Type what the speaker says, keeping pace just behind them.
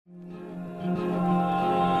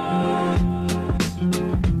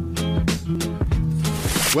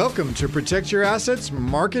Welcome to Protect Your Assets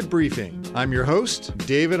Market Briefing. I'm your host,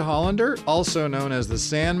 David Hollander, also known as the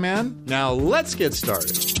Sandman. Now let's get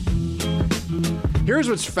started. Here's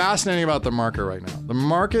what's fascinating about the market right now. The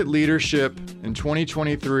market leadership in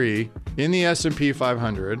 2023 in the S&P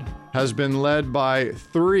 500 has been led by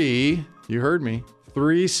three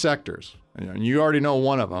sectors. And you already know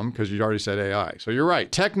one of them because you already said AI. So you're right.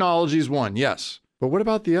 Technology is one, yes. But what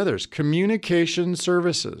about the others? Communication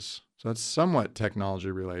services. So that's somewhat technology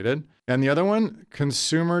related. And the other one,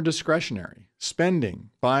 consumer discretionary, spending,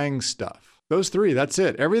 buying stuff. Those three, that's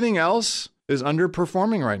it. Everything else is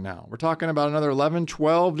underperforming right now. We're talking about another 11,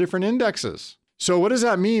 12 different indexes. So what does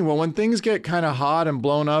that mean? Well, when things get kind of hot and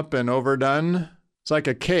blown up and overdone, it's like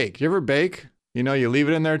a cake. You ever bake? You know, you leave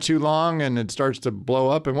it in there too long and it starts to blow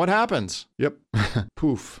up. And what happens? Yep.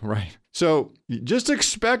 Poof, right. So just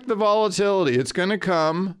expect the volatility. It's going to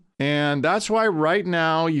come. And that's why right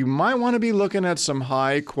now you might want to be looking at some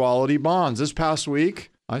high quality bonds. This past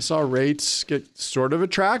week, I saw rates get sort of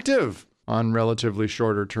attractive on relatively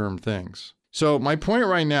shorter term things. So my point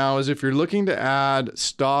right now is if you're looking to add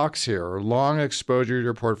stocks here or long exposure to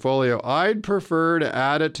your portfolio, I'd prefer to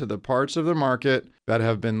add it to the parts of the market that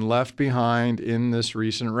have been left behind in this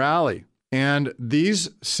recent rally. And these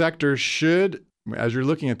sectors should, as you're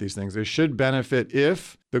looking at these things, they should benefit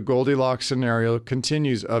if the Goldilocks scenario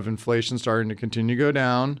continues of inflation starting to continue to go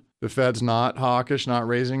down, the Fed's not hawkish, not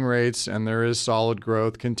raising rates, and there is solid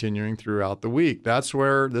growth continuing throughout the week. That's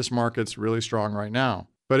where this market's really strong right now.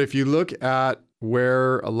 But if you look at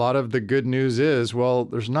where a lot of the good news is, well,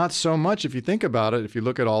 there's not so much if you think about it, if you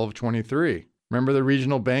look at all of 23. Remember the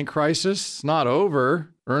regional bank crisis? It's not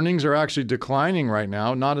over. Earnings are actually declining right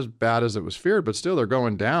now. Not as bad as it was feared, but still they're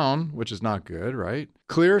going down, which is not good, right?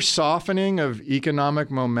 Clear softening of economic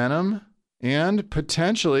momentum and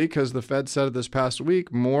potentially, because the Fed said it this past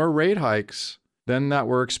week, more rate hikes than that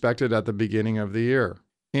were expected at the beginning of the year.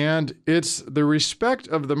 And it's the respect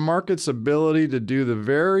of the market's ability to do the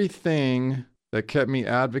very thing that kept me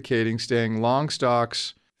advocating staying long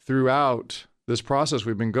stocks throughout this process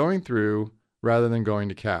we've been going through rather than going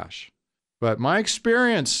to cash. But my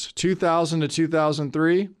experience, 2000 to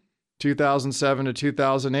 2003, 2007 to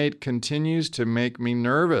 2008, continues to make me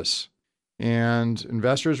nervous. And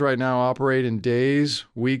investors right now operate in days,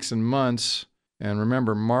 weeks, and months. And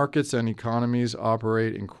remember, markets and economies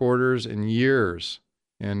operate in quarters and years.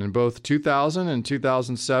 And in both 2000 and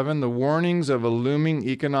 2007, the warnings of a looming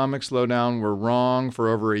economic slowdown were wrong for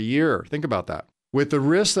over a year. Think about that. With the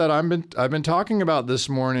risks that I've been talking about this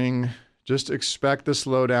morning, just expect the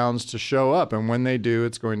slowdowns to show up. And when they do,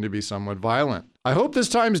 it's going to be somewhat violent. I hope this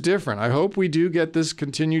time's different. I hope we do get this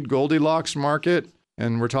continued Goldilocks market.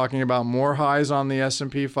 And we're talking about more highs on the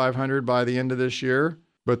S&P 500 by the end of this year.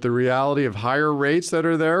 But the reality of higher rates that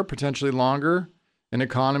are there, potentially longer, an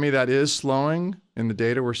economy that is slowing, in the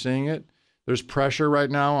data we're seeing it. There's pressure right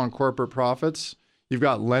now on corporate profits. You've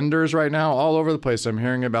got lenders right now all over the place. I'm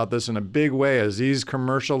hearing about this in a big way as these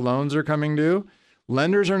commercial loans are coming due.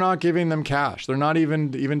 Lenders are not giving them cash. They're not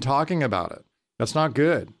even talking about it. That's not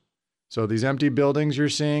good. So these empty buildings you're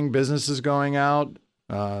seeing, businesses going out,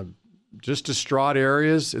 just distraught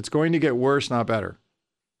areas, it's going to get worse, not better.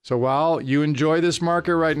 So while you enjoy this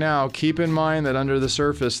market right now, keep in mind that under the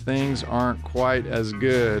surface, things aren't quite as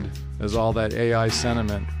good as all that AI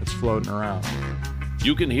sentiment that's floating around.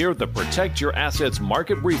 You can hear the Protect Your Assets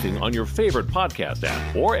Market Briefing on your favorite podcast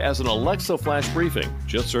app or as an Alexa flash briefing.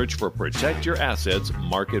 Just search for Protect Your Assets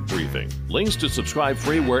Market Briefing. Links to subscribe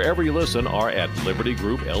free wherever you listen are at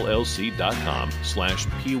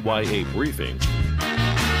libertygroupllc.com/PYA briefing.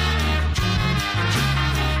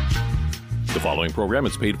 The following program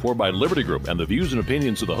is paid for by Liberty Group, and the views and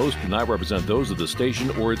opinions of the host do not represent those of the station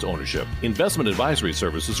or its ownership. Investment advisory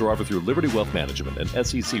services are offered through Liberty Wealth Management, an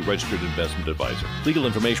SEC-registered investment advisor. Legal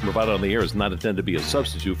information provided on the air is not intended to be a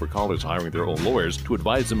substitute for callers hiring their own lawyers to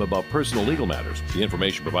advise them about personal legal matters. The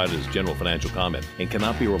information provided is general financial comment and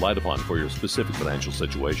cannot be relied upon for your specific financial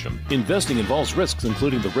situation. Investing involves risks,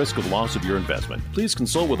 including the risk of loss of your investment. Please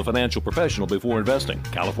consult with a financial professional before investing.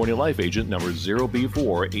 California Life Agent number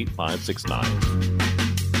 0B48569.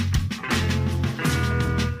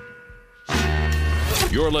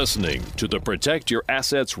 You're listening to the Protect Your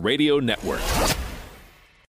Assets Radio Network.